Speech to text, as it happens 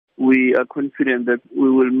we are confident that we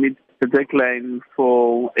will meet the deadline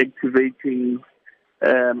for activating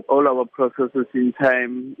all our processes in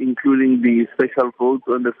time, including the special votes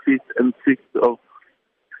on the 5th and 6th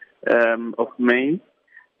of May.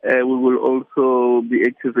 We will also be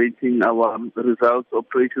activating our results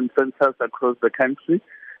operation centers across the country,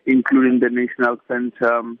 including the National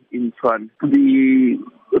Center in Tshwane. The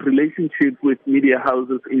relationship with media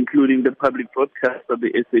houses, including the public broadcaster,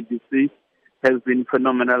 the SABC, has been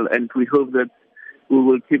phenomenal, and we hope that we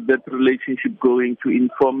will keep that relationship going to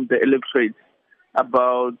inform the electorate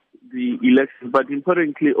about the election, but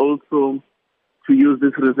importantly also to use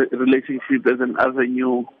this relationship as an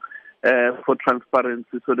avenue for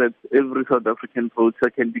transparency, so that every South African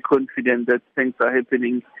voter can be confident that things are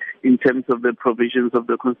happening in terms of the provisions of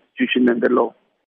the Constitution and the law.